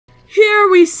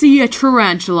we see a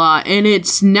tarantula in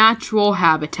its natural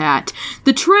habitat.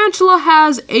 The tarantula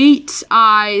has 8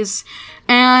 eyes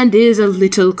and is a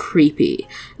little creepy.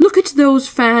 Look at those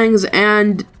fangs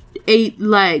and 8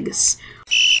 legs.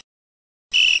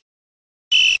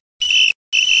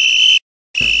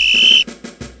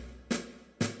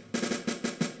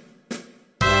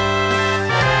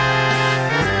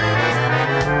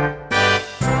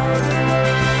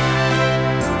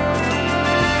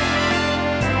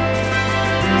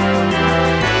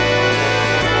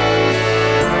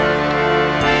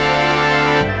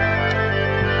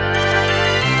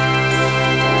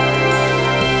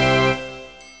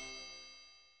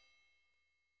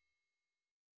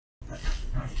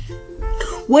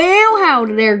 Well,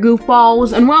 howdy there,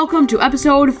 goofballs, and welcome to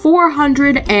episode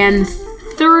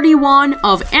 431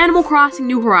 of Animal Crossing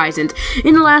New Horizons.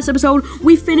 In the last episode,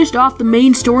 we finished off the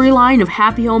main storyline of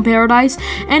Happy Home Paradise,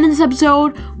 and in this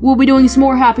episode, we'll be doing some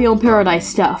more Happy Home Paradise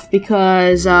stuff,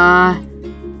 because,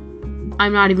 I'm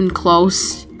not even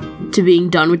close to being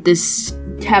done with this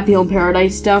Happy Home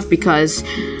Paradise stuff, because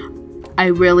I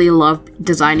really love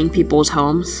designing people's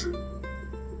homes.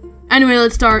 Anyway,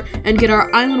 let's start and get our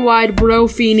island-wide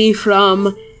brofini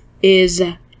from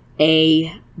Isabel.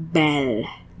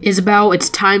 Isabel, it's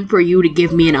time for you to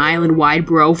give me an island-wide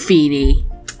brofini.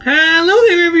 Hello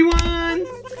there, everyone!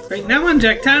 Right now on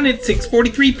Jacktown, it's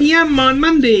 6:43 p.m. on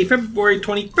Monday, February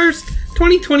 21st,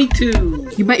 2022.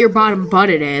 You bet your bottom butt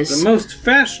it is. The most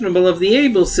fashionable of the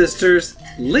Able sisters,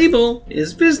 Label,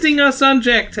 is visiting us on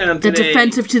Jacktown today. That's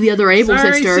offensive to the other Able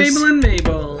sisters. Sorry, Sable and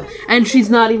Mabel. And she's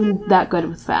not even that good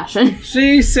with fashion.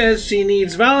 She says she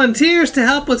needs volunteers to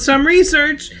help with some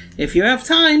research. If you have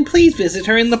time, please visit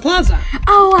her in the plaza.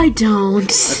 Oh, I don't.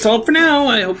 That's all for now.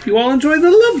 I hope you all enjoy the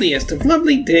loveliest of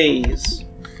lovely days.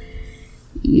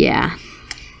 Yeah.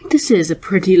 This is a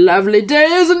pretty lovely day,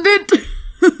 isn't it?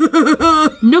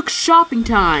 Nook shopping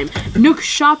time. Nook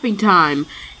shopping time.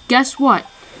 Guess what?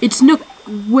 It's Nook...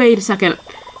 Wait a second.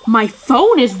 My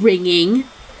phone is ringing.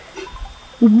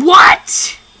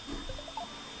 What?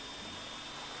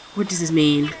 What does this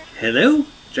mean? Hello,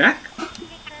 Jack?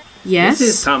 Yes?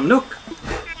 This is Tom Nook.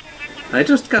 I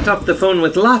just got off the phone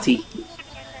with Lottie.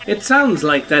 It sounds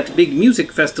like that big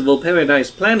music festival Paradise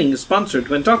Planning sponsored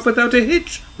went off without a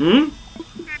hitch,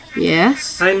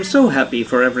 Yes? I'm so happy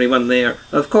for everyone there.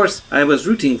 Of course, I was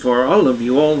rooting for all of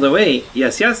you all the way.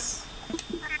 Yes, yes.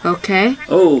 Okay.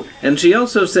 Oh, and she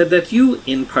also said that you,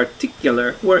 in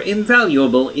particular, were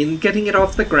invaluable in getting it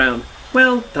off the ground.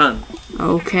 Well done.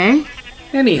 Okay.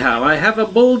 Anyhow, I have a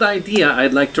bold idea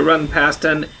I'd like to run past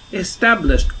an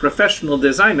established professional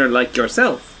designer like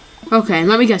yourself. Okay,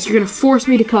 let me guess. You're gonna force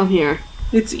me to come here.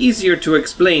 It's easier to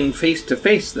explain face to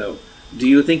face, though. Do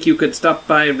you think you could stop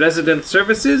by Resident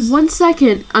Services? 1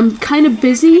 second. I'm kind of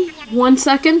busy. 1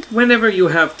 second. Whenever you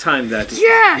have time, that is.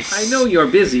 Yes! I know you're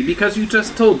busy because you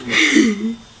just told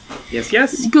me. Yes,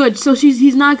 yes? Good, so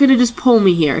he's not gonna just pull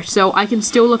me here, so I can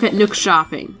still look at Nook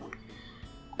shopping.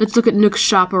 Let's look at Nook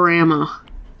Shoporama.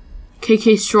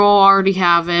 KK Stroll, already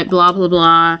have it, blah blah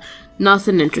blah.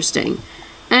 Nothing interesting.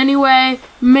 Anyway,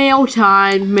 mail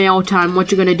time,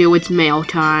 what you gonna do? It's mail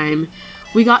time.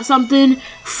 We got something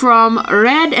from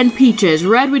Red and Peaches.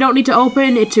 Red we don't need to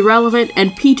open, it's irrelevant,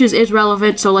 and Peaches is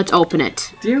relevant, so let's open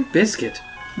it. Dear Biscuit,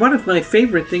 one of my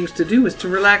favorite things to do is to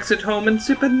relax at home and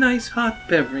sip a nice hot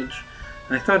beverage.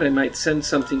 I thought I might send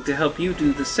something to help you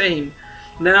do the same.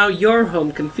 Now your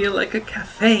home can feel like a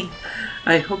cafe.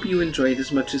 I hope you enjoy it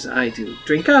as much as I do.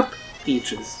 Drink up,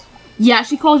 Peaches. Yeah,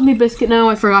 she calls me Biscuit now.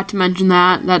 I forgot to mention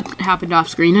that. That happened off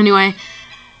screen. Anyway,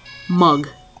 mug.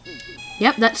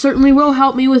 Yep, that certainly will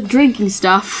help me with drinking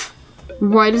stuff.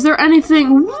 Right, is there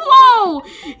anything... Whoa!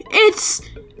 It's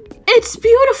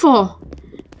beautiful.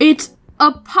 It's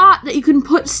a pot that you can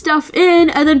put stuff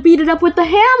in and then beat it up with the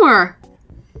hammer.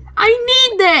 I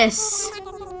need this.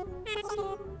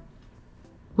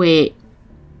 Wait.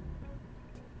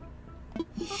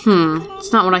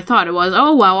 It's not what I thought it was.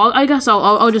 Oh well, I guess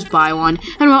I'll just buy one.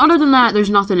 Anyway, other than that,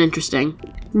 there's nothing interesting.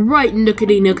 Right,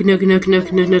 nookity nook.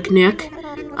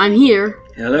 I'm here.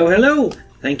 Hello, hello.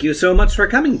 Thank you so much for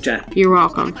coming, Jack. You're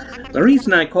welcome. The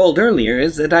reason I called earlier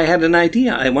is that I had an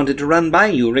idea I wanted to run by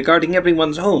you regarding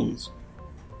everyone's homes.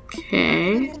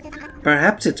 Okay.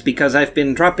 Perhaps it's because I've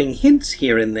been dropping hints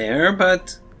here and there,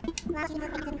 but...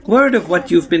 word of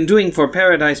what you've been doing for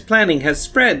Paradise Planning has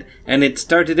spread, and it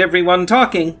started everyone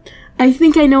talking. I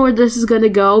think I know where this is gonna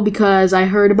go, because I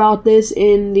heard about this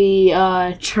in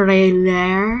the,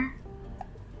 trailer.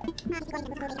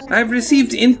 I've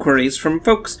received inquiries from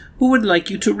folks who would like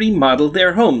you to remodel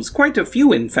their homes. Quite a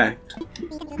few, in fact.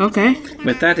 Okay.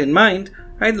 With that in mind,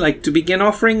 I'd like to begin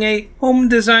offering a home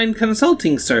design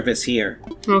consulting service here.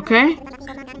 Okay.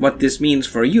 What this means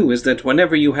for you is that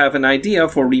whenever you have an idea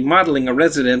for remodeling a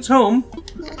resident's home,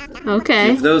 Okay.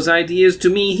 give those ideas to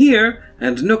me here,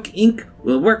 and Nook Inc.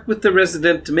 will work with the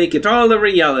resident to make it all a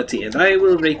reality, and I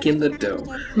will rake in the dough.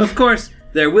 Of course,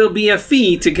 there will be a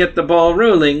fee to get the ball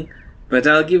rolling, but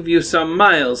I'll give you some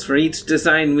miles for each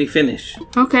design we finish.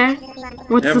 Okay.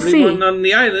 What's the fee? Everyone on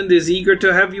the island is eager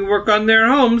to have you work on their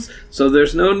homes, so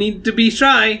there's no need to be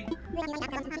shy.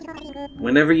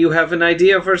 Whenever you have an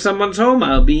idea for someone's home,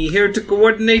 I'll be here to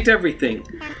coordinate everything.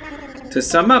 To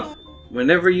sum up,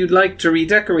 whenever you'd like to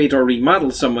redecorate or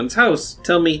remodel someone's house,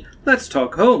 tell me, let's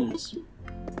talk homes.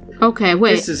 Okay,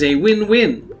 wait. This is a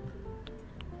win-win.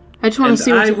 I just want And to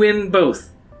see I win both.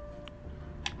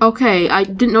 Okay, I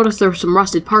didn't notice there were some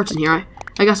rusted parts in here.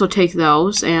 I guess I'll take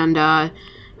those, and the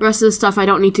rest of the stuff I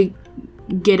don't need to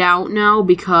get out now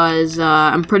because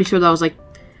I'm pretty sure that was like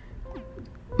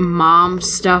mom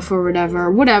stuff or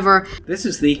whatever. Whatever. This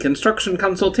is the construction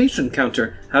consultation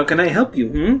counter. How can I help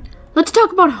you, Let's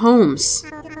talk about homes.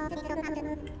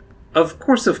 Of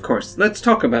course. Let's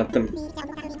talk about them.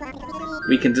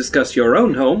 We can discuss your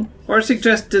own home, or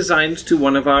suggest designs to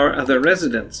one of our other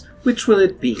residents. Which will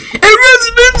it be? A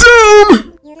resident's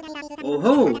home! Oh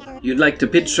ho! You'd like to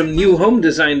pitch some new home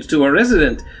designs to a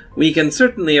resident. We can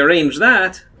certainly arrange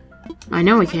that. I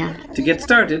know we can. To get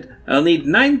started, I'll need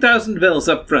 9,000 bells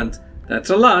up front. That's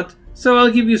a lot, so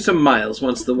I'll give you some miles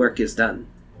once the work is done.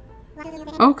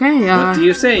 Okay, What do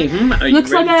you say, Are you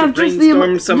looks ready like I to have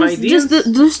brainstorm some ideas?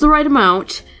 just the right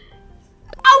amount.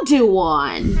 I'll do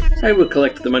one. I will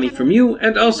collect the money from you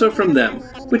and also from them,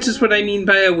 which is what I mean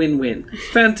by a win-win.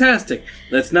 Fantastic.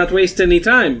 Let's not waste any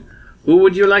time. Who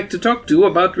would you like to talk to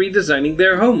about redesigning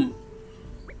their home?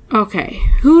 Okay,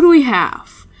 who do we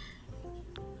have?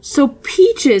 So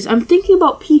Peaches, I'm thinking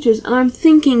about Peaches, and I'm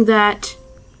thinking that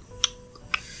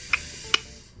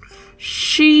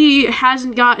she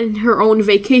hasn't gotten her own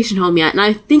vacation home yet, and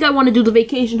I think I want to do the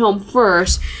vacation home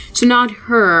first, so not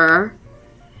her.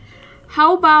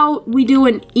 How about we do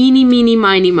an eeny, meeny,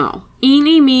 miny, mo?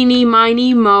 Eeny, meeny,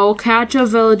 miny, mo, catch a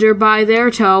villager by their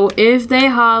toe. If they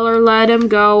holler, let him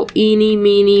go. Eeny,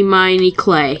 meeny, miny,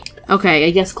 Clay. Okay,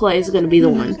 I guess Clay is going to be the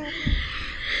one.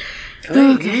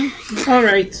 Okay. All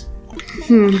right.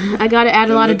 I gotta add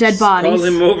a lot of dead bodies. Call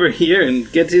him over here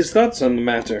and get his thoughts on the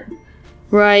matter.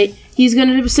 Right. He's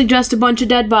gonna suggest a bunch of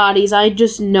dead bodies. I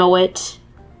just know it.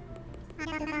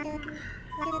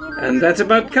 And that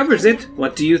about covers it.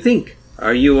 What do you think?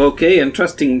 Are you okay in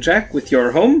trusting Jack with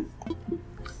your home?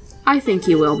 I think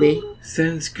he will be.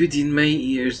 Sounds good in my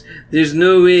ears. There's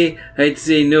no way I'd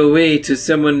say no way to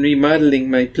someone remodeling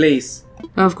my place.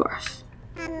 Of course.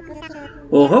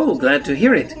 Oh ho, glad to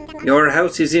hear it. Your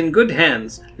house is in good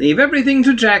hands. Leave everything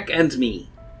to Jack and me.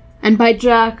 And by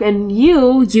Jack and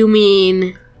you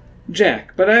mean...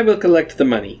 Jack, but I will collect the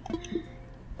money.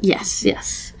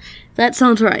 Yes. That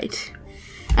sounds right.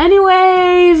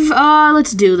 Anyway,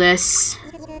 let's do this.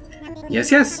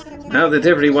 Yes. Now that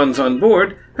everyone's on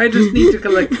board, I just need to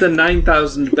collect the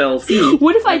 9,000 bell fee.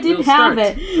 What if I didn't have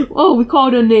it? Oh, we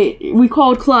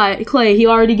called Clay. He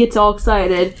already gets all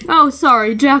excited. Oh,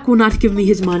 sorry. Jack will not give me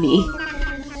his money.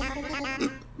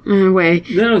 Anyway.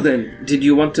 Now then, did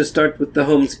you want to start with the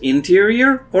home's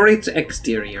interior or its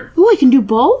exterior? Oh, I can do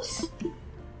both?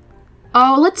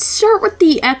 Oh, let's start with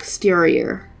the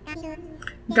exterior.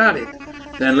 Got it.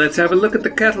 Then let's have a look at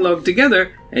the catalog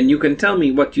together, and you can tell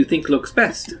me what you think looks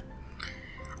best.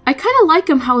 I kind of like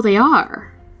them how they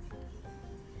are.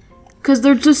 Because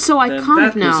they're just so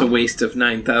iconic now. That was a waste of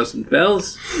 9,000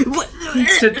 bells.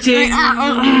 Cha-ching!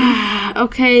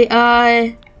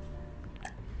 Okay,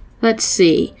 let's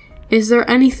see. Is there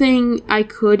anything I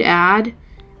could add?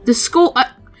 The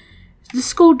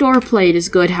skull door plate is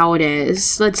good how it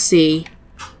is. Let's see.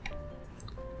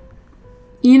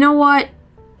 You know what?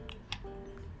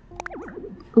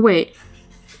 Wait.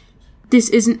 This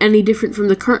isn't any different from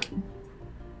the current...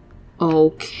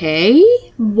 Okay.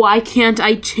 Why can't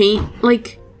I change...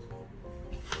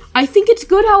 I think it's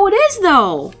good how it is,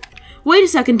 though. Wait a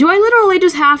second. Do I literally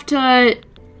just have to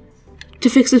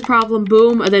fix this problem?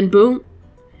 Boom, and then boom?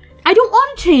 I don't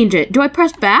want to change it. Do I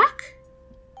press back?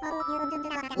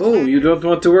 Oh, you don't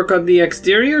want to work on the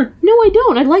exterior? No, I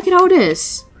don't. I like it how it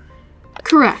is.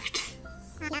 Correct.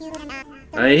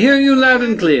 I hear you loud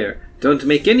and clear. Don't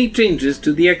make any changes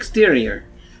to the exterior.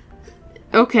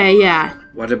 Okay, yeah.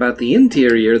 What about the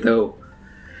interior, though?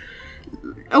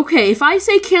 Okay, if I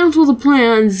say cancel the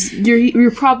plans,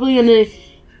 you're probably gonna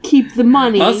keep the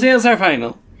money. All sales are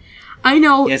final. I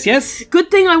know. Yes. Good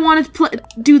thing I wanted to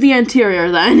do the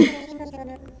interior then.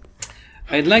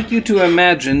 I'd like you to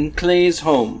imagine Clay's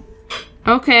home.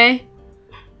 Okay.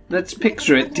 Let's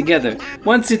picture it together.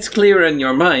 Once it's clear in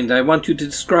your mind, I want you to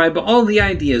describe all the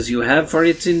ideas you have for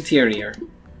its interior.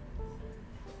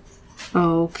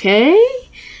 Okay.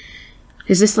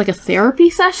 Is this like a therapy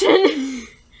session?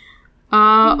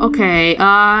 Okay.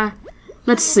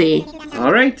 Let's see.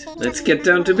 Alright, let's get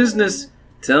down to business.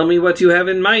 Tell me what you have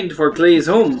in mind for Clay's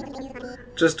home.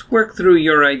 Just work through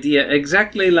your idea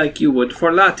exactly like you would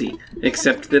for Lottie,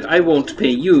 except that I won't pay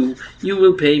you, you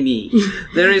will pay me.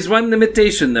 There is one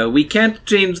limitation though, we can't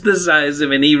change the size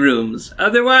of any rooms.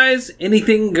 Otherwise,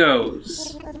 anything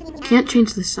goes. Can't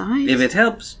change the size? If it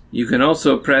helps, you can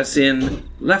also press in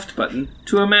left button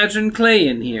to imagine Clay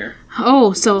in here.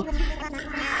 Oh, so...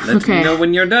 Let me know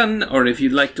when you're done, or if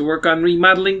you'd like to work on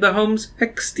remodeling the home's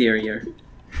exterior.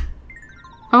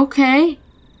 Okay.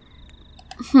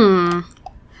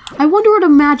 I wonder what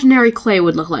imaginary Clay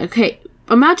would look like. Okay,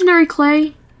 imaginary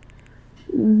Clay,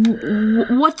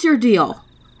 what's your deal?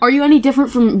 Are you any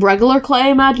different from regular Clay,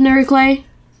 imaginary Clay?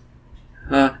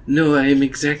 No, I am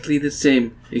exactly the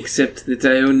same, except that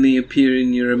I only appear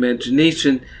in your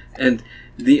imagination, and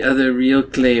the other real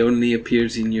Clay only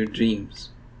appears in your dreams.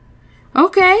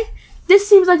 Okay, this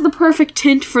seems like the perfect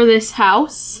tint for this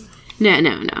house. No.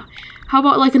 How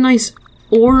about like a nice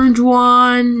orange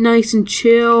one, nice and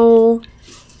chill?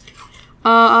 We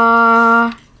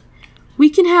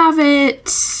can have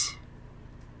it...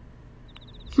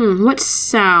 what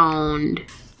sound?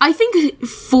 I think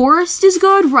forest is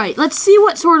good. Right, let's see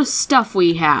what sort of stuff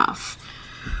we have.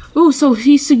 Ooh, so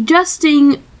he's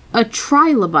suggesting a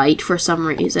trilobite for some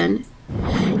reason.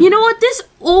 You know what? This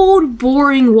old,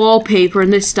 boring wallpaper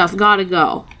and this stuff gotta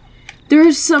go.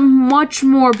 There's some much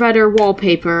more better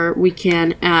wallpaper we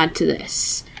can add to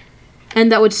this. And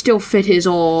that would still fit his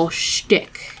old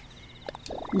shtick.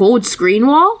 Gold screen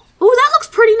wall? Ooh, that looks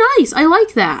pretty nice. I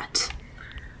like that.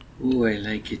 Ooh, I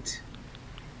like it.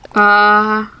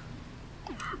 I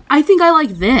think I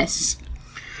like this.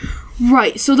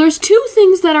 Right, so there's two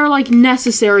things that are, like,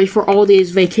 necessary for all these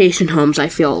vacation homes, I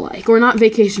feel like. Or not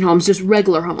vacation homes, just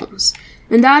regular homes.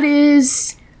 And that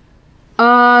is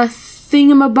a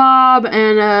thingamabob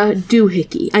and a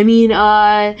doohickey. I mean,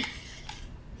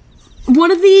 one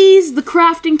of these, the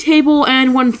crafting table,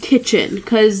 and one kitchen,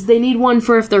 because they need one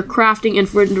for if they're crafting and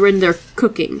for when they're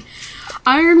cooking.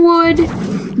 Ironwood,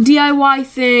 DIY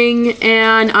thing,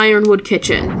 and ironwood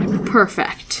kitchen.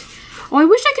 Perfect. Oh, I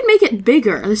wish I could make it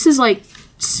bigger. This is, like,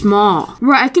 small.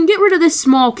 Right, I can get rid of this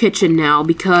small kitchen now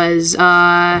because, you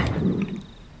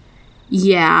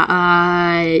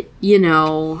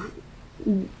know...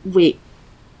 Wait.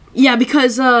 Yeah,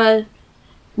 because,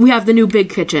 we have the new big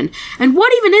kitchen. And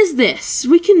what even is this?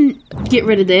 We can get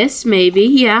rid of this, maybe.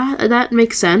 Yeah, that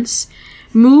makes sense.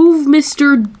 Move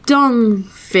Mr.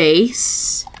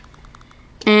 Dungface.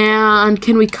 And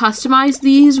can we customize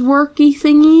these worky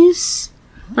thingies?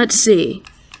 Let's see.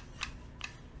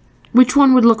 Which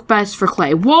one would look best for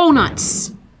Clay?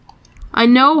 Walnuts! I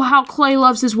know how Clay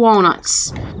loves his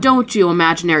walnuts. Don't you,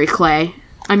 imaginary Clay?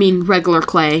 I mean, regular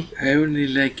Clay. I only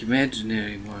like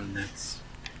imaginary walnuts.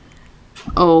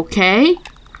 Okay.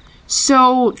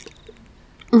 So,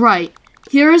 right.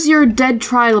 Here's your dead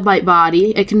trilobite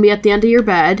body. It can be at the end of your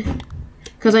bed.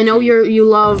 Because I know you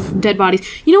love dead bodies.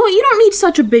 You know what? You don't need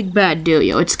such a big bed, do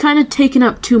you? It's kind of taking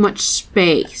up too much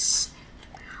space.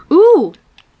 Ooh!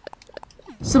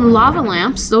 Some lava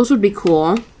lamps. Those would be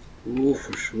cool. Ooh,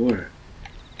 for sure.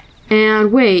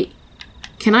 And wait.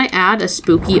 Can I add a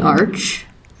spooky arch?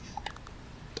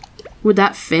 Would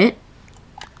that fit?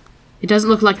 It doesn't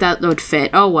look like that would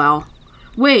fit. Oh, well.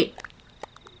 Wait.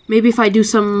 Maybe if I do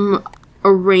some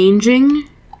arranging,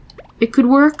 it could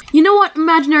work. You know what,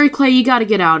 imaginary Clay, you gotta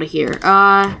get out of here.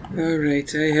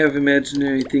 Alright, I have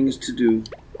imaginary things to do.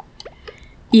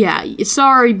 Yeah,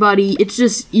 sorry, buddy. It's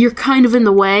just, you're kind of in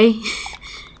the way.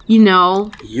 You know.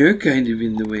 You're kind of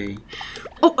in the way.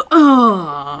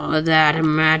 Oh, that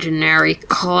imaginary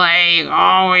Clay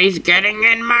always getting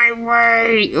in my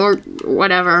way, or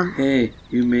whatever. Hey,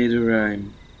 you made a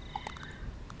rhyme.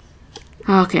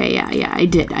 Okay, yeah, I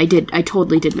did. I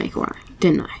totally did make a rhyme,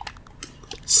 didn't I?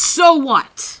 So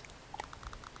what?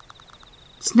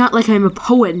 It's not like I'm a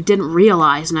poet and didn't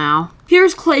realize now.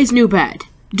 Here's Clay's new bed.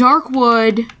 Dark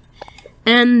wood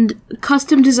and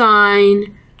custom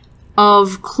design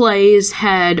of Clay's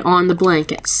head on the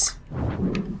blankets.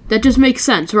 That just makes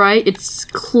sense, right? It's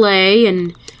Clay,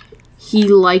 and he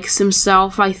likes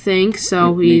himself, I think,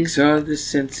 so it makes all the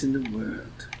sense in the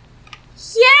world.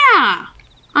 Yeah!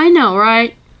 I know,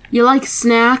 right? You like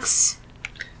snacks?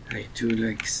 I do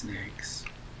like snacks.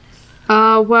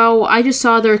 Well, I just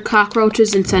saw there are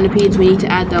cockroaches and centipedes. We need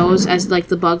to add those as, like,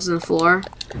 the bugs on the floor.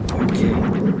 Okay.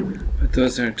 But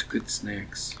those aren't good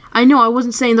snacks. I know, I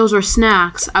wasn't saying those are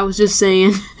snacks. I was just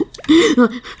saying...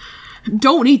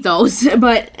 don't eat those.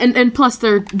 But, and plus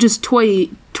they're just toy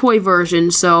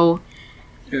versions, so...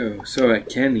 Oh, so I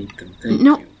can eat them, thank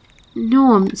you.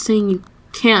 No, I'm saying you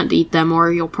can't eat them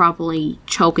or you'll probably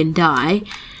choke and die.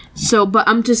 So, but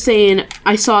I'm just saying,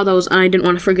 I saw those and I didn't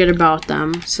want to forget about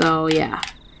them, so yeah.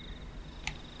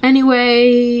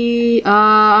 Anyway,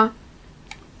 where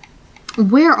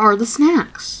are the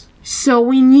snacks? So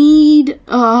we need,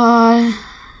 a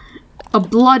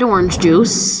blood orange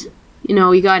juice. You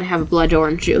know, you gotta have a blood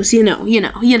orange juice. You know,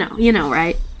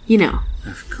 right? You know.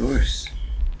 Of course.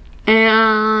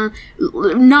 And,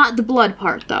 not the blood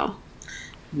part, though.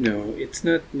 No, it's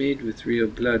not made with real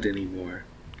blood anymore.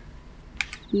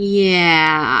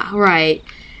 Yeah, right.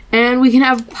 And we can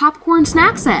have popcorn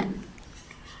snack set.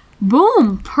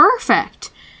 Boom,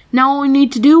 perfect. Now all we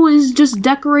need to do is just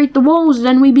decorate the walls,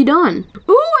 then we be done.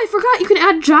 Ooh, I forgot you can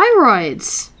add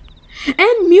gyroids.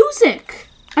 And music.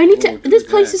 I need to, this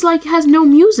place is like, has no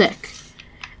music.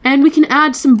 And we can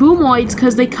add some boomoids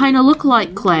because they kind of look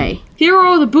like clay. Here are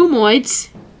all the boomoids.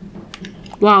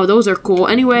 Wow, those are cool.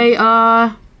 Anyway,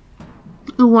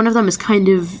 one of them is kind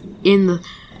of in the...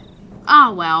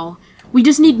 Ah, well. We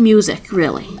just need music,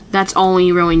 really. That's all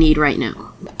we really need right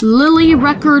now. Lily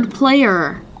record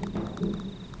player.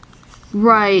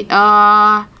 Right,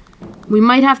 we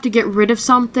might have to get rid of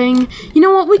something. You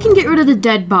know what? We can get rid of the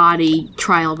dead body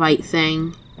trilobite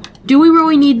thing. Do we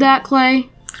really need that, Clay?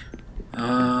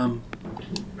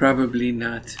 Probably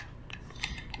not.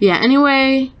 Yeah,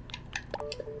 anyway.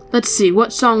 Let's see,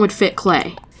 what song would fit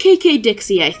Clay? KK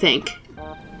Dixie, I think.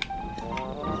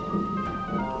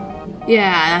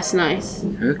 Yeah, that's nice.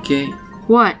 Okay.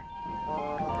 What?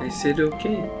 I said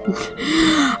okay.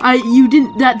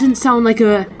 That didn't sound like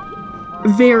a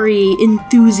very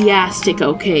enthusiastic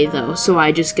okay, though, so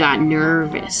I just got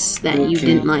nervous that you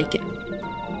didn't like it.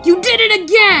 You did it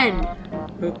again!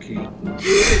 Okay.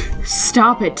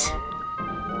 Stop it.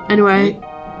 Anyway.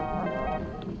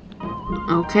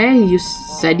 Okay, you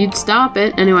said you'd stop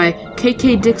it. Anyway,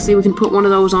 KK Dixie, we can put one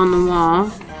of those on the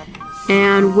wall.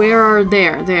 And where are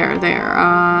there?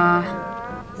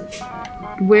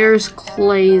 Where's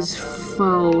Clay's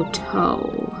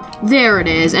photo? There it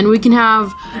is, and we can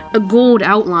have a gold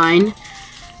outline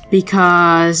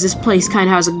because this place kind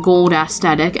of has a gold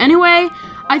aesthetic. Anyway,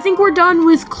 I think we're done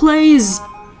with Clay's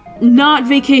not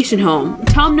vacation home.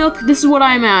 Tom Nook, this is what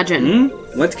I imagine.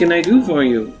 What can I do for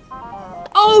you?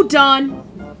 Oh, done.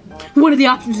 One of the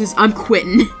options is I'm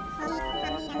quitting.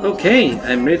 Okay,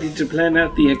 I'm ready to plan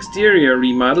out the exterior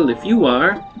remodel if you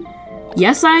are.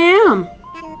 Yes, I am.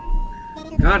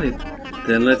 Got it.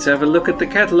 Then let's have a look at the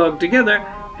catalog together,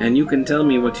 and you can tell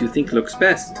me what you think looks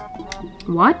best.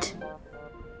 What?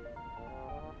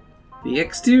 The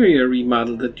exterior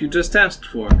remodel that you just asked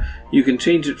for. You can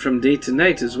change it from day to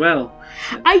night as well.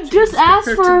 I just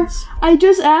asked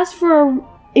for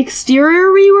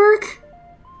exterior rework?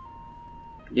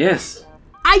 Yes.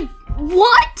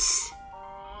 What?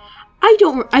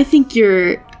 I think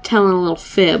you're telling a little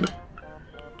fib.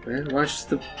 Well, watch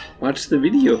the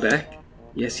video back.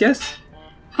 Yes.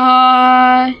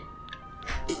 I'm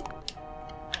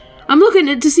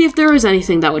looking to see if there is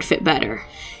anything that would fit better.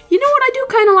 You know what? I do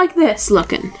kind of like this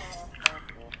looking.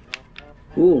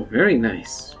 Ooh, very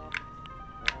nice.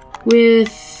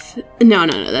 With... No,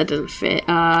 that doesn't fit.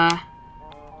 How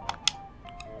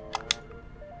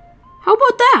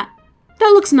about that?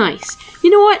 That looks nice.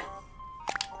 You know what?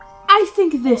 I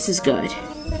think this is good.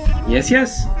 Yes.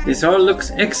 This all looks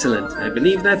excellent. I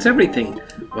believe that's everything.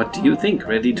 What do you think?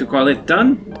 Ready to call it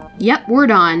done? Yep, we're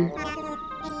done.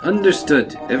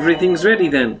 Understood. Everything's ready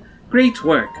then. Great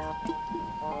work.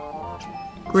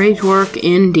 Great work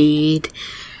indeed.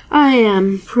 I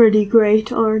am pretty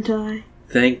great, aren't I?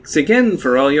 Thanks again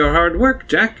for all your hard work,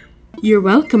 Jack. You're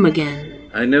welcome again.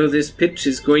 I know this pitch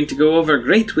is going to go over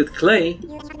great with Clay.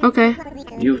 Okay.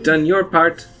 You've done your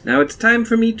part. Now it's time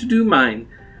for me to do mine.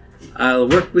 I'll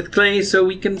work with Clay so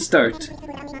we can start.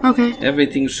 Okay.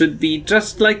 Everything should be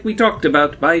just like we talked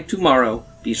about by tomorrow.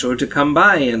 Be sure to come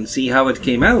by and see how it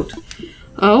came out.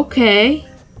 Okay.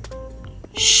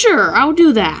 Sure, I'll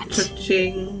do that.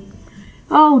 Cha-ching.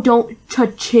 Oh, don't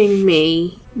cha-ching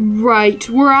me. Right,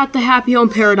 we're at the Happy Home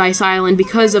Paradise Island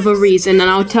because of a reason, and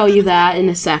I'll tell you that in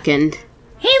a second.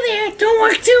 Hey there, don't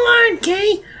work too hard,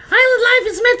 Kay. Island life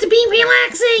is meant to be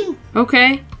relaxing.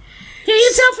 Okay. Can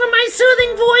you tell from my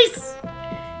soothing voice?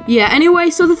 Yeah, anyway,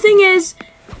 so the thing is,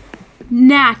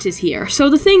 Nat is here. So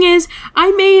the thing is,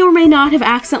 I may or may not have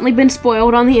accidentally been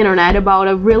spoiled on the internet about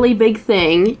a really big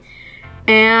thing.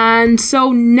 And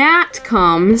so Nat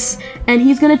comes, and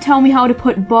he's gonna tell me how to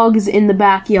put bugs in the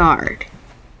backyard.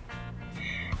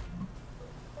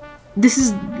 This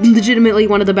is legitimately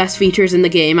one of the best features in the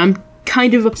game. I'm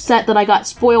kind of upset that I got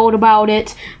spoiled about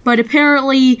it, but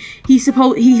apparently he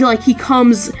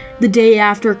comes the day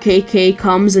after KK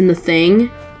comes in the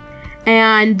thing.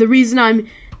 And the reason I'm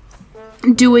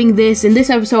doing this in this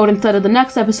episode instead of the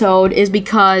next episode is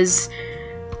because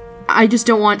I just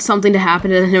don't want something to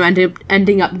happen and him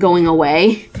ending up going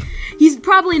away. He's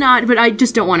probably not, but I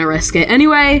just don't want to risk it.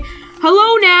 Anyway,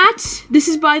 hello Nat! This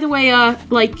is, by the way,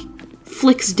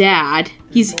 Flick's dad.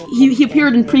 He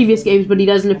appeared in previous games, but he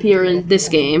doesn't appear in this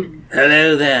game.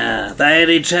 Hello there. By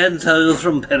any chance are you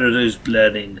from Paradise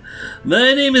Planning?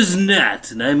 My name is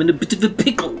Nat, and I'm in a bit of a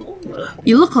pickle.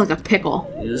 You look like a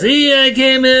pickle. You see, I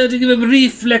came here to give a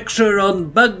brief lecture on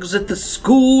bugs at the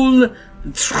school.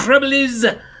 The trouble is,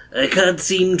 I can't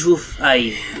seem to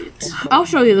find it. I'll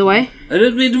show you the way. I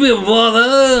don't mean to be a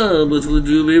bother, but would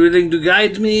you be willing to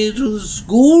guide me to the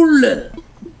school?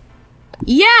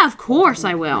 Yeah, of course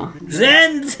I will.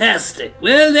 Fantastic.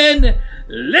 Well then,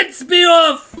 let's be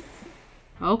off.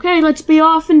 Okay, let's be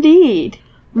off indeed.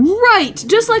 Right,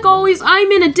 just like always,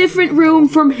 I'm in a different room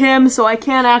from him, so I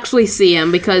can't actually see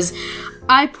him because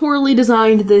I poorly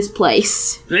designed this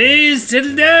place. Please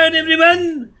settle down,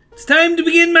 everyone. It's time to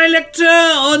begin my lecture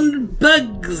on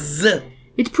bugs.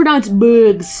 It's pronounced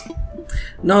bugs.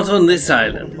 Not on this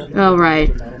island. Oh,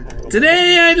 right.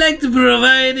 Today I'd like to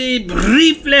provide a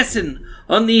brief lesson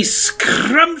on the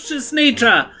scrumptious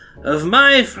nature of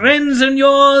my friends and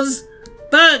yours,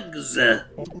 bugs.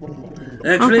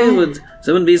 Actually, Okay. would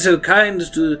someone be so kind as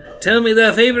to tell me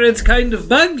their favorite kind of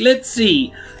bug? Let's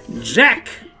see. Jack.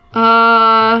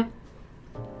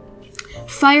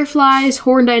 Fireflies,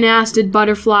 horned dynastid,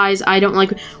 butterflies, I don't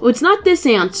like... Well, it's not this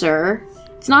answer.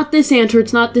 It's not this answer,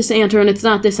 it's not this answer, and it's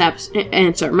not this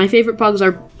answer. My favorite bugs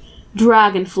are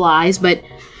dragonflies, but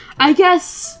I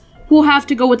guess we'll have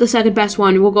to go with the second best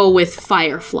one. We'll go with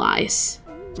fireflies.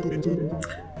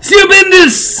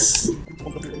 Stupendous!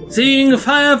 Seeing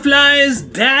fireflies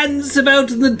dance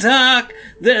about in the dark,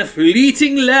 their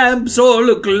fleeting lamps all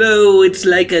aglow, it's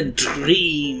like a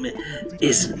dream,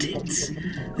 isn't it?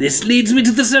 This leads me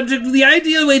to the subject of the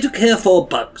ideal way to care for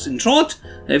bugs. In short,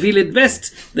 I feel it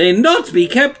best they not be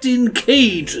kept in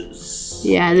cages.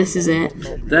 Yeah, this is it.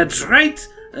 That's right.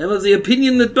 I'm of the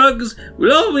opinion that bugs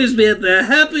will always be at their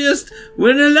happiest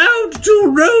when allowed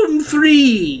to roam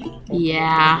free.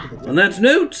 Yeah. On that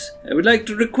note, I would like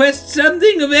to request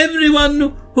something of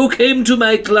everyone who came to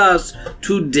my class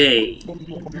today.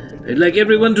 I'd like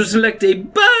everyone to select a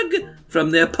bug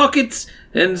from their pockets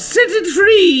and set it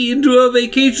free into a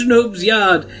vacation home's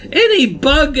yard. Any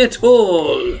bug at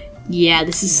all. Yeah,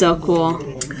 this is so cool.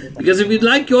 Because if you'd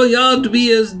like your yard to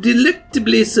be as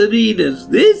delectably serene as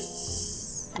this,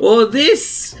 or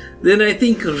this, then I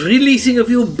think releasing a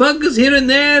few bugs here and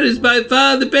there is by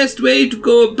far the best way to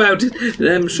go about it. And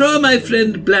I'm sure my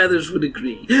friend Blathers would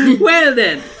agree. Well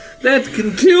then, that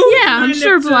concludes Yeah, I'm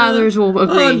sure Blathers will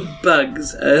agree. on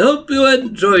bugs. I hope you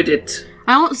enjoyed it.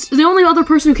 The only other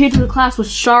person who came to the class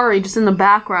was Shari, just in the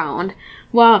background.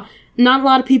 Wow, not a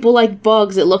lot of people like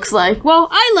bugs, it looks like. Well,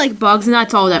 I like bugs, and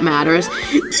that's all that matters.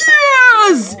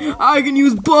 Yes! I can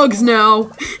use bugs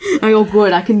now. I go,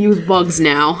 good, I can use bugs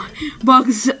now.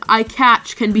 Bugs I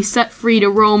catch can be set free to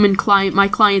roam in my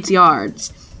clients'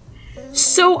 yards.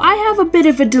 So I have a bit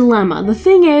of a dilemma. The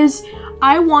thing is,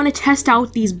 I want to test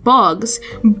out these bugs,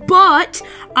 but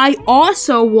I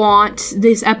also want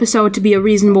this episode to be a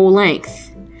reasonable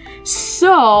length.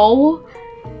 So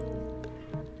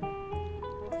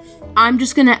I'm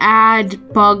just gonna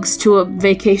add bugs to a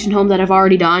vacation home that I've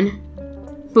already done.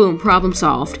 Boom, problem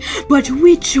solved. But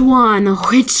which one?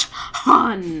 Which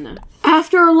one?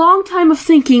 After a long time of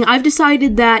thinking, I've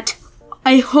decided that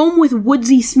a home with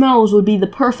woodsy smells would be the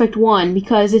perfect one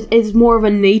because it is more of a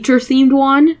nature-themed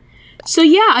one. So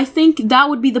yeah, I think that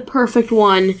would be the perfect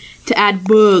one to add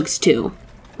bugs to.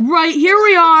 Right, here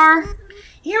we are.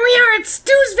 Here we are at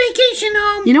Stu's vacation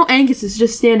home. You know, Angus is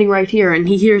just standing right here, and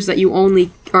he hears that you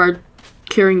only are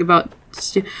caring about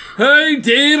Stu. How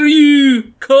dare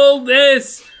you call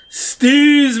this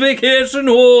Stu's vacation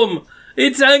home?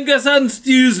 It's Angus and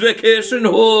Stu's vacation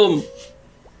home.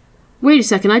 Wait a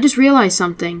second, I just realized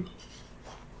something.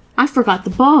 I forgot the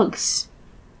bugs.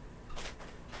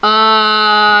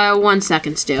 1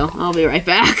 second, Stu. I'll be right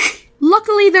back.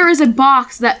 Luckily, there is a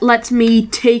box that lets me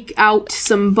take out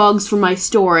some bugs from my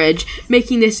storage,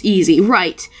 making this easy.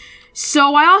 Right.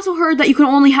 So I also heard that you can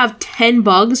only have 10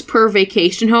 bugs per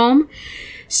vacation home.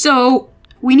 So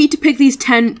we need to pick these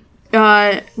 10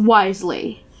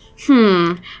 wisely.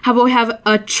 How about we have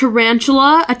a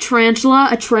tarantula, a tarantula,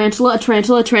 a tarantula, a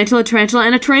tarantula, a tarantula, a tarantula,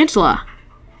 and a tarantula?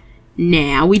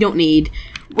 Nah, we don't need...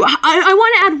 I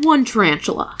want to add one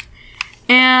tarantula.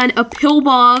 And a pill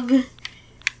bug.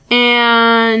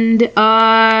 And,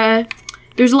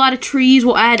 there's a lot of trees.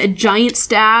 We'll add a giant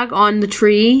stag on the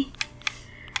tree.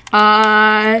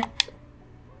 How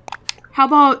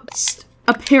about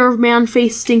a pair of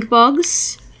man-faced stink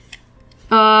bugs?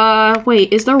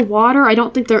 Wait, is there water? I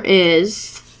don't think there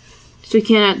is. So we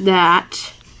can't add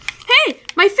that. Hey,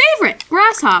 my favorite,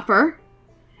 grasshopper.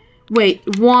 Wait,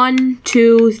 1,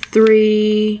 2,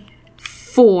 3,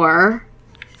 4,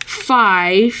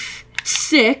 5,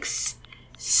 6.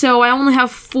 So I only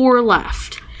have 4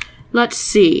 left. Let's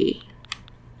see.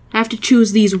 I have to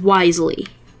choose these wisely.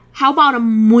 How about a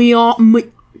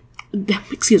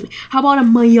excuse me. How about a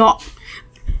meoth?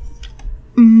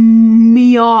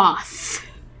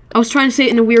 I was trying to say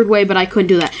it in a weird way, but I couldn't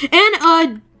do that. And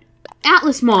a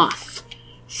atlas moth.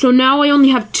 So now I only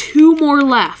have 2 more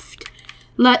left.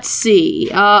 Let's see.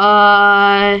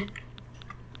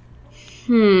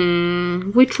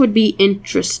 Which would be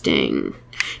interesting?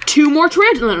 2 more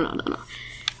tarantulas. No.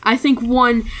 I think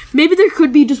one. Maybe there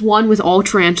could be just one with all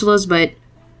tarantulas, but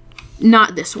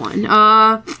not this one.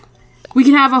 We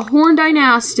can have a horn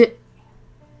dynastic.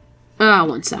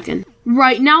 One second.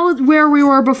 Right now, where we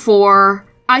were before,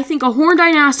 I think a horn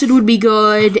dynastid would be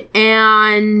good,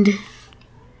 and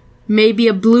maybe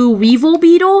a blue weevil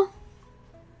beetle.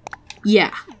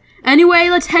 Yeah. Anyway,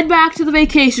 let's head back to the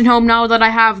vacation home now that I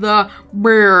have the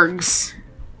bergs.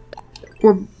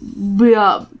 Or,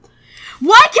 why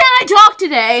can't I talk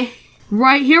today?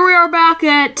 Right, here we are back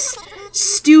at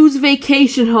Stu's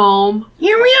vacation home.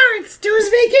 Here we are at Stu's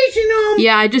vacation home.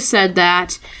 Yeah, I just said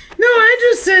that. No, I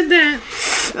just said that.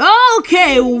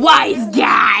 Okay, wise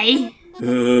guy.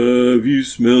 Have you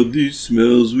smelled these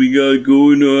smells we got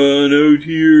going on out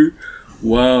here?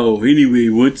 Wow, anyway,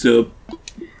 what's up?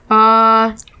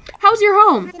 How's your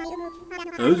home?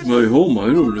 How's my home? I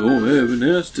don't know, I haven't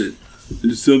asked it.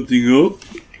 Is something up?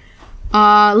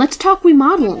 Let's talk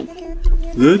remodeling.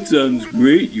 That sounds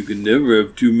great. You can never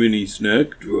have too many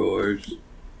snack drawers.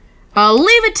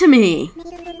 Leave it to me.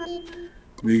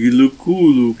 Make it look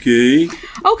cool, okay?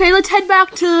 Okay, let's head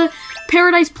back to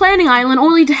Paradise Planning Island,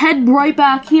 only to head right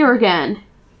back here again.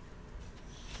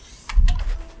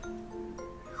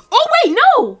 Oh, wait,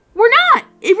 no! We're not!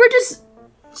 We're just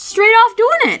straight off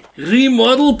doing it.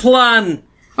 Remodel plan.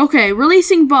 Okay,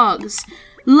 releasing bugs.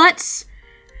 Let's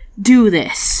do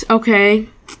this, okay?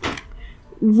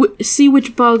 See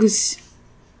which bugs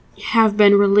have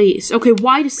been released. Okay,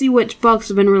 why to see which bugs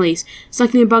have been released?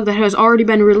 Selecting a bug that has already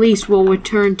been released will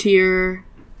return to your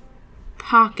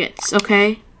pockets,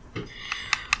 okay?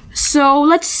 So,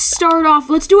 let's start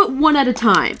off, let's do it one at a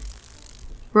time.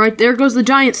 Right, there goes the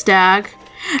giant stag.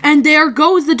 And there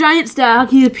goes the giant stag.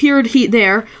 He appeared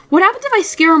there. What happens if I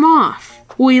scare him off?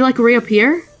 Will he, like,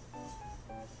 reappear?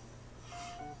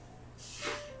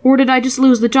 Or did I just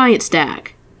lose the giant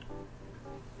stag?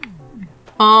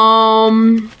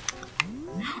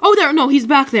 Oh, there, no, he's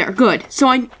back there. Good. So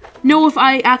I know if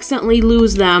I accidentally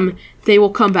lose them, they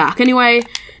will come back. Anyway,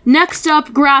 next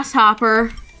up,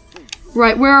 grasshopper.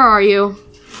 Right, where are you?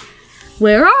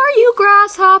 Where are you,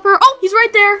 grasshopper? Oh, he's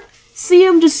right there. See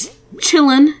him just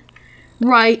chilling.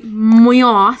 Right,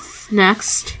 meoth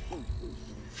next.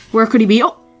 Where could he be?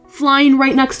 Oh, flying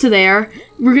right next to there.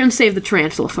 We're gonna save the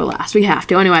tarantula for last. We have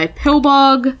to. Anyway,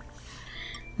 pillbug.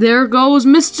 There goes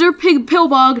Mr.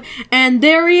 Pillbug, and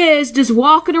there he is, just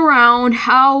walking around.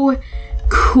 How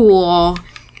cool.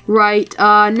 Right,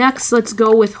 next let's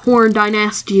go with Horn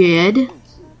Dynastid.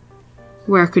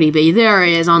 Where could he be? There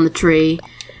he is on the tree.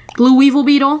 Blue Weevil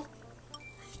Beetle.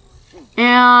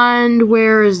 And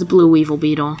where is the Blue Weevil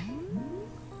Beetle?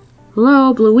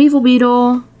 Hello, Blue Weevil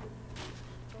Beetle.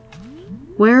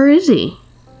 Where is he?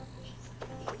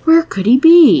 Where could he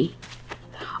be?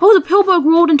 Oh, the pillbug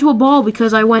rolled into a ball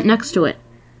because I went next to it.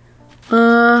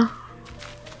 Are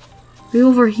you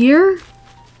over here?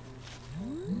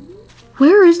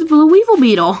 Where is the Blue Weevil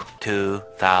Beetle?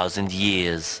 2,000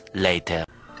 years later.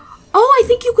 Oh, I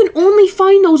think you can only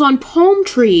find those on palm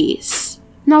trees.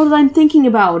 Now that I'm thinking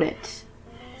about it.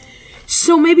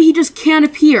 So maybe he just can't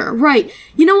appear. Right.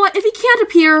 You know what? If he can't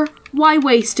appear, why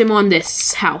waste him on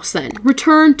this house then?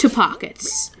 Return to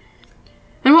pockets.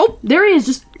 And oh, there he is,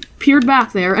 just appeared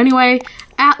back there. Anyway,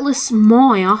 Atlas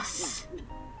Moth.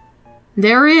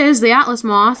 There he is, the Atlas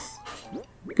Moth.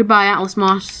 Goodbye, Atlas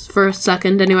Moth, for a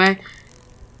second, anyway.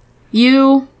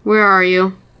 You Where are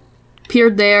you?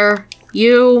 Appeared there.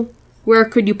 You. Where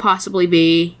could you possibly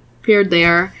be? Appeared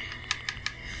there.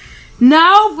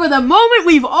 Now for the moment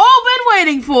we've all been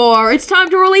waiting for. It's time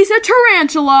to release a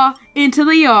tarantula into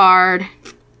the yard.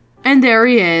 And there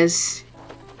he is.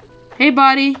 Hey,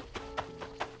 buddy.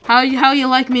 How you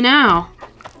like me now?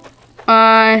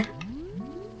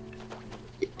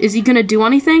 Is he gonna do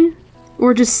anything?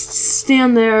 Or just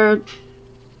stand there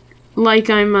like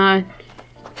I'm,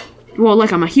 well,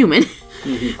 like I'm a human.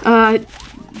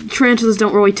 Tarantulas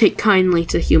don't really take kindly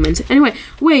to humans. Anyway,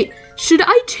 wait, should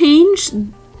I change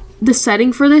the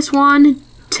setting for this one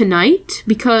to night?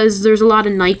 Because there's a lot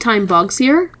of nighttime bugs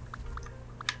here.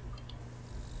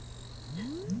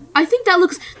 I think that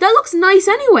looks nice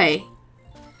anyway.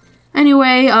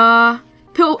 Anyway,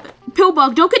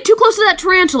 Pillbug, don't get too close to that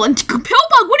tarantula. And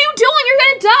Pillbug, what are you doing? You're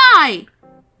gonna die!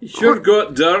 It sure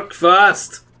got dark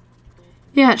fast.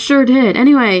 Yeah, it sure did.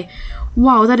 Anyway,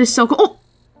 wow, that is so cool. Oh!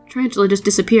 Tarantula just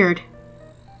disappeared.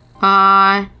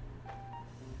 Where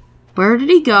did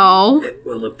he go? It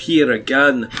will appear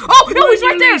again. Oh, no, he's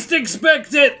right there! Least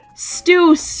expect it!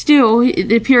 Stu.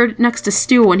 It appeared next to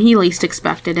Stu when he least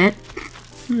expected it.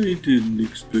 I didn't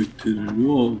expect it at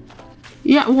all.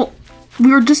 Yeah, well,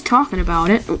 we were just talking about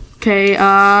it. Okay,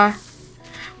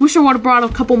 wish I would have brought a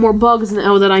couple more bugs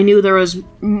now that I knew there was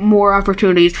more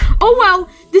opportunities. Oh well,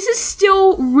 this is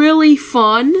still really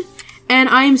fun, and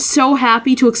I am so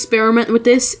happy to experiment with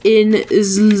this in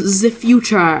the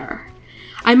future.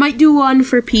 I might do one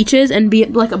for Peaches and be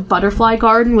like a butterfly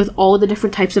garden with all the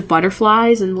different types of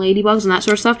butterflies and ladybugs and that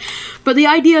sort of stuff. But the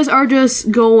ideas are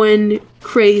just going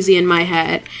crazy in my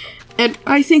head. And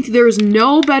I think there's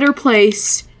no better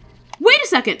place. Wait a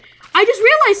second! I just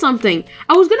realized something!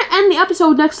 I was gonna end the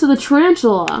episode next to the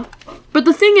tarantula. But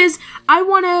the thing is, I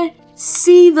wanna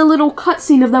see the little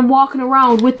cutscene of them walking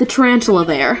around with the tarantula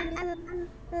there.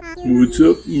 What's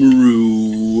up,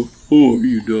 Maru? Oh, are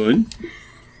you done?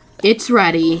 It's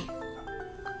ready.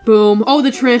 Boom. Oh, the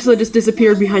tarantula just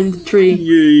disappeared behind the tree.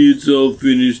 Yay, it's all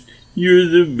finished. You're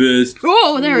the best.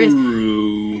 Oh, there it is.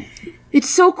 Maru. It's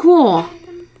so cool.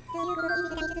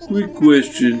 Quick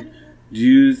question. Do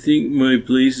you think my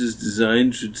place's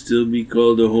design should still be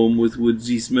called a home with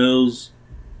woodsy smells?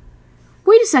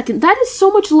 Wait a second. That is so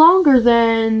much longer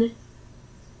than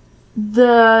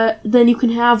you can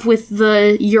have with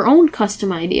your own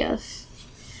custom ideas.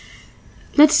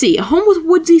 Let's see. A home with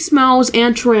woodsy smells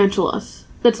and tarantulas.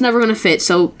 That's never gonna fit,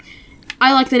 so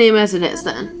I like the name as it is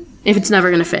then. If it's never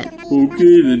gonna fit.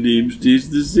 Okay, the name stays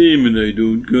the same and I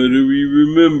don't gotta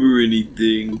remember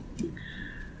anything.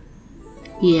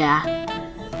 Yeah.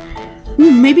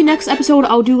 Maybe next episode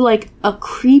I'll do like a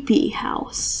creepy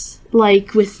house.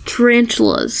 Like with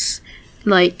tarantulas.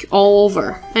 Like all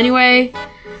over. Anyway,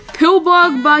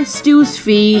 Pillbug by Stu's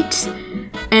feet.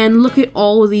 And look at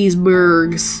all of these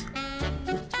bergs.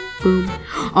 Boom.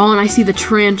 Oh, and I see the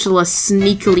tarantula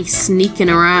sneakily sneaking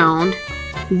around.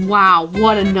 Wow,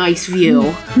 what a nice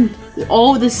view.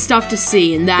 All this stuff to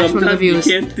see, and that's one of the views.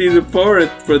 You can't see the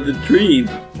forest for the trees.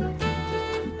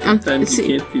 Sometimes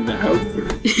you can't see the house for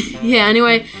it. Yeah,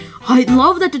 anyway, I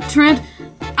love that the tarantula...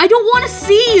 I don't want to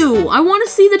see you! I want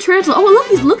to see the tarantula. Oh, look,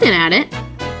 he's looking at it.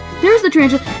 There's the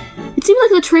tarantula. It seems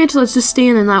like the tarantula's just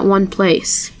staying in that one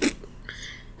place.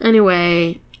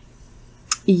 Anyway,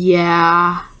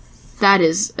 yeah... That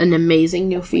is an amazing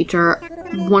new feature.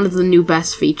 One of the new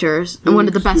best features. And one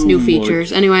of the best new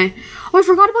features. Anyway. Oh, I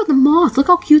forgot about the moth. Look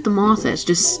how cute the moth is.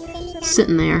 Just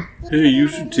sitting there. Hey, you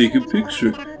should take a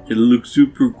picture. It'll look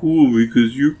super cool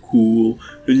because you're cool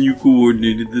and you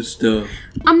coordinated the stuff.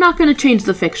 I'm not going to change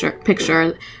the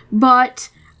picture. But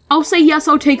I'll say yes,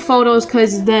 I'll take photos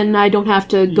because then I don't have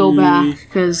to go back.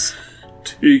 Because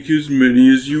take as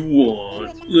many as you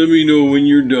want. Let me know when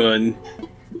you're done.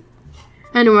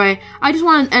 Anyway, I just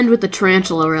want to end with the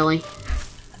tarantula, really.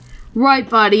 Right,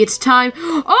 buddy, it's time.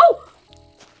 Oh!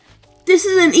 This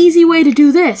is an easy way to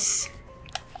do this.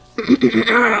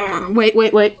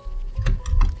 Wait.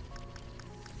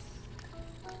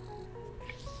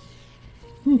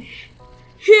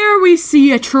 Here we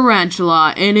see a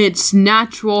tarantula in its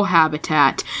natural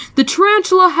habitat. The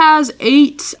tarantula has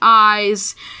 8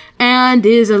 eyes and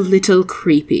is a little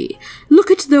creepy. Look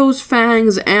at those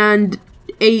fangs and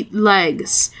 8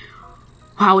 legs.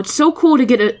 Wow, it's so cool to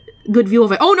get a good view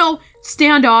of it. Oh no!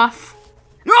 Stand off!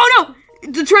 Oh no!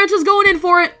 The tarantula's going in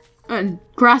for it! And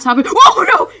grasshopper. Oh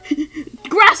no!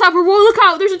 Grasshopper, whoa, look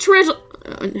out! There's a tarantula!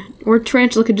 Or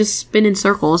tarantula could just spin in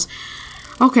circles.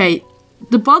 Okay,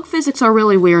 the bug physics are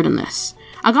really weird in this.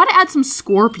 I gotta add some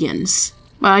scorpions.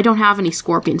 But I don't have any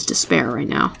scorpions to spare right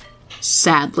now.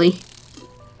 Sadly.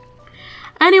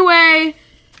 Anyway,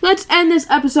 let's end this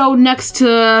episode next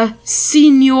to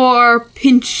Senior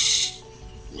Pinch.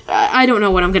 I don't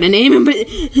know what I'm gonna name him, but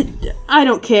I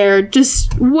don't care.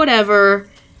 Just whatever.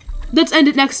 Let's end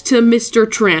it next to Mr.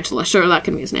 Tarantula. Sure, that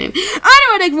can be his name.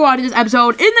 Anyway, thank you for watching this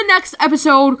episode. In the next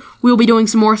episode, we'll be doing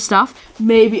some more stuff.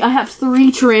 Maybe I have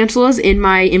 3 tarantulas in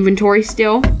my inventory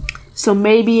still. So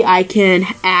maybe I can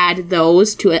add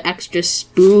those to an extra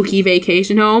spooky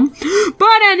vacation home.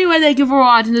 But anyway, thank you for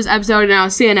watching this episode, and I'll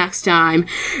see you next time.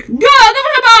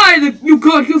 Goodbye, you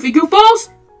good goofy goofballs!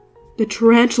 The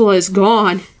tarantula is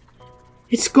gone.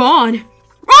 It's gone.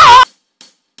 Ah!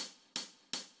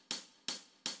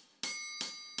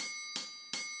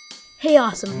 Hey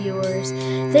awesome viewers,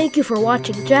 thank you for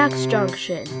watching Jack's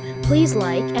Junction. Please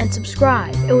like and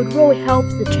subscribe, it would really help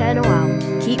the channel out.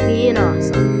 Keep being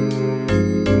awesome.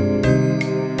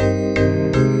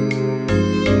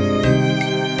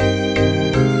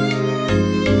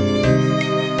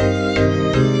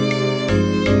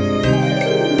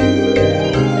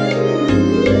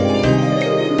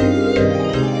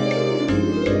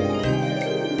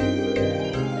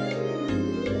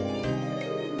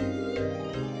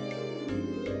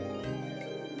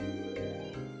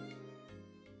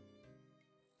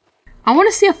 I want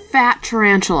to see a fat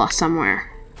tarantula somewhere.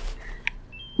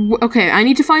 Okay, I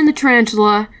need to find the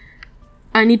tarantula.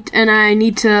 I need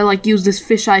to like use this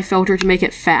fisheye filter to make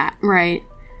it fat, right?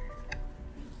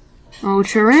 Oh,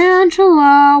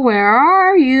 tarantula, where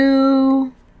are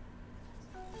you?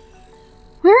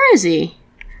 Where is he?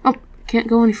 Oh, can't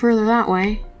go any further that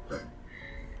way.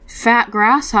 Fat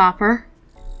grasshopper.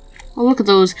 Oh, look at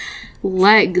those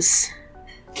legs.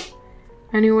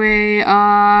 Anyway,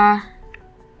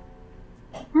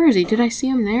 where is he? Did I see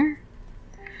him there?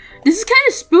 This is kind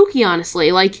of spooky,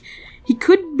 honestly. Like, he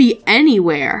could be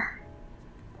anywhere.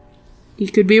 He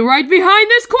could be right behind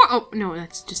this corner. Oh, no,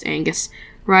 that's just Angus.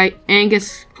 Right,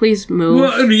 Angus, please move.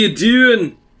 What are you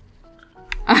doing?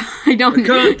 I don't know. I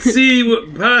can't see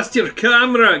past your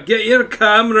camera. Get your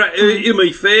camera out of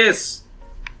my face.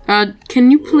 Can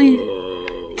you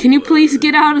please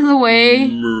get out of the way?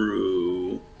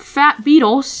 Fat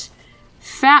beetles.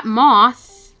 Fat moth.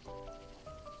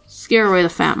 Scare away the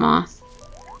fat moth.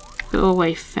 Go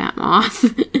away, fat moth.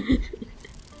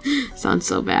 Sounds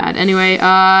so bad. Anyway,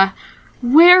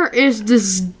 where is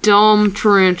this dumb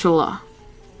tarantula?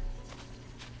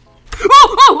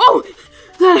 Oh!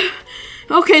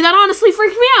 Okay, that honestly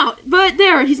freaked me out. But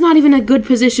there, he's not even in a good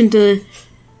position to...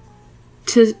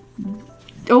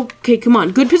 Okay, come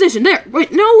on, good position. There.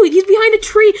 Wait, no, he's behind a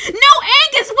tree. No,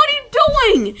 Angus, what are you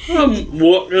doing? I'm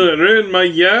walking around my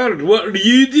yard. What are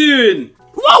you doing?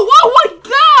 Whoa, my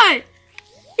God!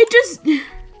 It just...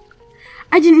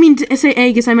 I didn't mean to say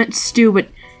Angus, I meant Stu, but...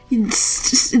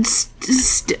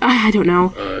 I don't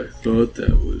know. I thought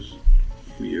that was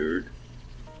weird.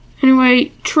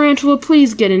 Anyway, tarantula,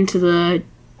 please get into the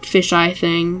fisheye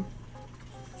thing.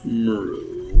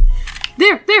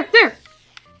 There!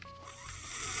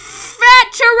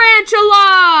 Fat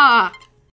tarantula!